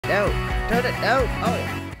turn it down.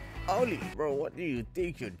 Oh. Holy, bro, what do you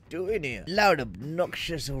think you're doing here? Loud,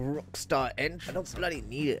 obnoxious rockstar entrance. I don't bloody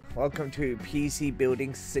need it. Welcome to PC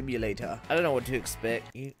Building Simulator. I don't know what to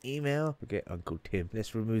expect. Email? Forget Uncle Tim.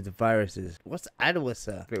 Let's remove the viruses. What's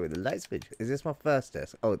AdWords? Play with the light switch. Is this my first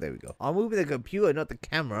test? Oh, there we go. I'm moving the computer, not the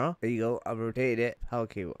camera. There you go. I've rotated it. Power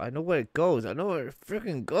cable. I know where it goes. I know where it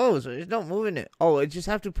freaking goes. It's not moving it. Oh, I just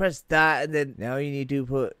have to press that, and then now you need to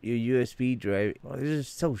put your USB drive. Oh, this is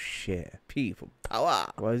so shit. P for power.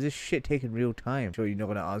 Why is this shit taking real time? Sure, you're not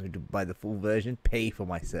gonna ask me to buy the full version. Pay for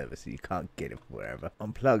my service so you can't get it wherever.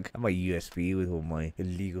 Unplug. I have my USB with all my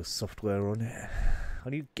illegal software on it. How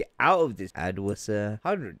do you get out of this? AdWords,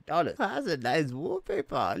 $100. That's a nice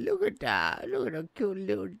wallpaper. Look at that. Look at that cute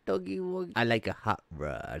little doggy one. I like a hot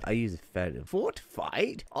rod. I use a Phantom.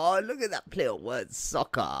 Fortified? Oh, look at that play on words.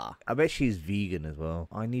 Soccer. I bet she's vegan as well.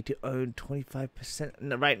 I need to own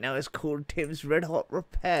 25%. Right now it's called Tim's Red Hot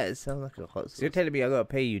Repairs. Sounds like a hot sauce. So you're telling me I gotta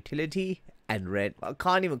pay utility and rent? I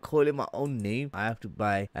can't even call it my own name. I have to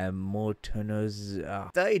buy more toners.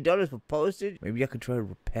 $30 for postage. Maybe I could try to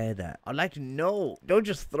repair that. I'd like to know. Don't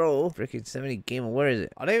just throw freaking 70 gamer. Where is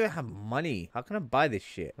it? I don't even have money. How can I buy this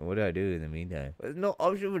shit? What do I do in the meantime? There's no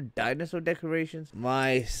option for dinosaur decorations.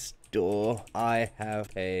 My store. I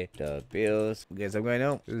have paid the bills. Guess I'm going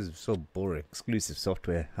out. This is so boring. Exclusive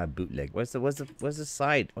software. I bootleg. What's the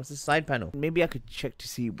side? What's the side panel? Maybe I could check to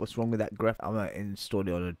see what's wrong with that graph. I'm gonna install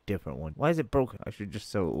it on a different one. Why is it broken? I should just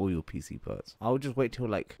sell all your PC parts. I'll just wait till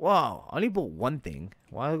like, wow, I only bought one thing.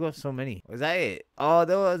 Why I got so many? Was that it? Oh,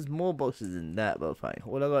 there was more boxes than that, but fine.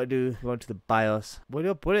 All I gotta do is go into the BIOS. Where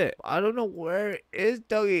do I put it? I don't know where it is,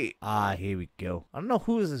 doggy. Ah, here we go. I don't know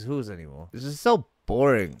whose is whose anymore. This is so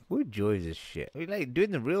boring. Who enjoys this shit? We like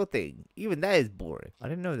doing the real thing. Even that is boring. I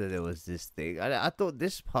didn't know that there was this thing. I thought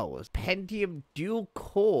this part was Pentium dual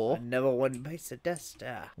core. I never won base the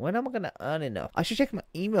duster. When am I gonna earn enough? I should check my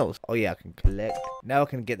emails. Oh yeah, I can collect. Now I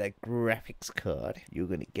can get that graphics card. You're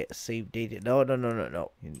gonna get save data. No.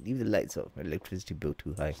 Leave the lights off. Electricity bill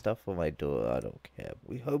too high. Stuff for my door. I don't care.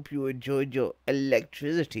 We hope you enjoyed your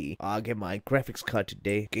electricity. I'll get my graphics card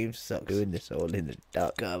today. Game sucks. Doing this all in the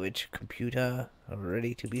dark. Garbage computer.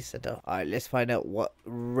 Ready to be set up. Alright, let's find out what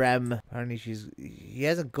RAM. Apparently he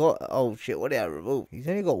hasn't got. Oh shit, what did I remove? He's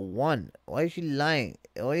only got one. Why is she lying?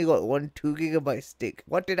 I only got one 2 GB stick.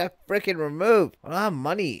 What did I freaking remove? I don't have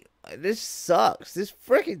money. This sucks. This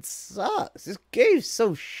freaking sucks. This game's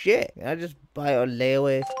so shit. Can I just buy it on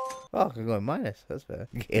layaway? Oh, I can go in minus. That's fair.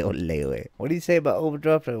 Get on layaway. What do you say about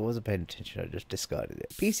overdraft? I wasn't paying attention. I just discarded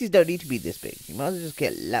it. PCs don't need to be this big. You might as well just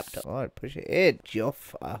get a laptop. Alright, push it in.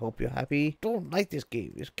 Joff, I hope you're happy. Don't like this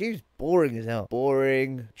game. This game's boring as hell.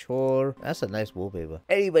 Boring. Chore. That's a nice wallpaper.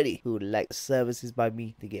 Anybody who would like services by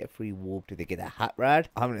me to get a free wallpaper, to get a hot rod,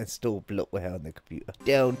 I'm gonna install bloatware on the computer.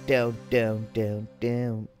 Down.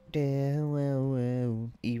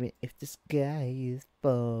 Even if the sky is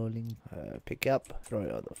falling. Pick up, throw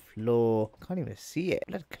it on the floor. Can't even see it.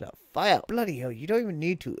 Blood clot fire. Bloody hell, you don't even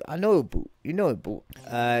need to. I know it, boot. You know it, boot.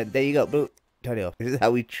 There you go, boot. Turn it off. This is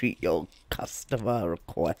how we treat your customer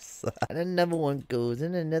requests. And another one goes,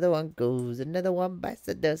 and another one goes, another one bites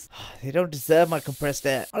the dust. They don't deserve my compressed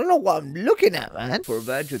air. I don't know what I'm looking at, man. For a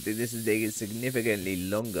virtual thing, this is taking significantly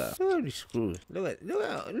longer. Look how many screws. Look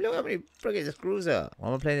how many friggin' screws are. Why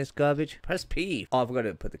am I playing this garbage? Press P. Oh, I forgot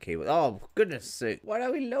to put the cable. Oh, goodness sake. What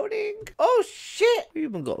are we loading? Oh, shit. We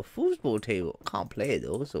even got a foosball table. Can't play it,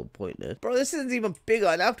 though. It's so pointless. Bro, this isn't even bigger.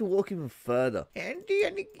 I'd have to walk even further. Andy,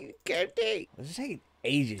 candy. It's taking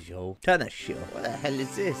ages, yo. Turn that shit off. What the hell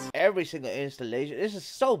is this? Every single installation. This is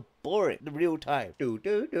so boring. The real time. Are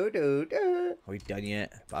we done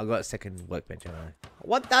yet? I got a second workbench, haven't I?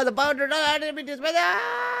 1,000 pounds. I didn't mean this.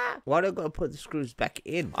 Why do I gotta put the screws back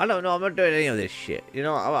in? I don't know. I'm not doing any of this shit. You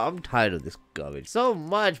know, I'm tired of this garbage. So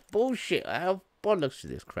much bullshit. I have bollocks to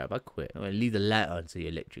this crap. I quit. I'm gonna leave the light on so your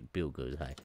electric bill goes high.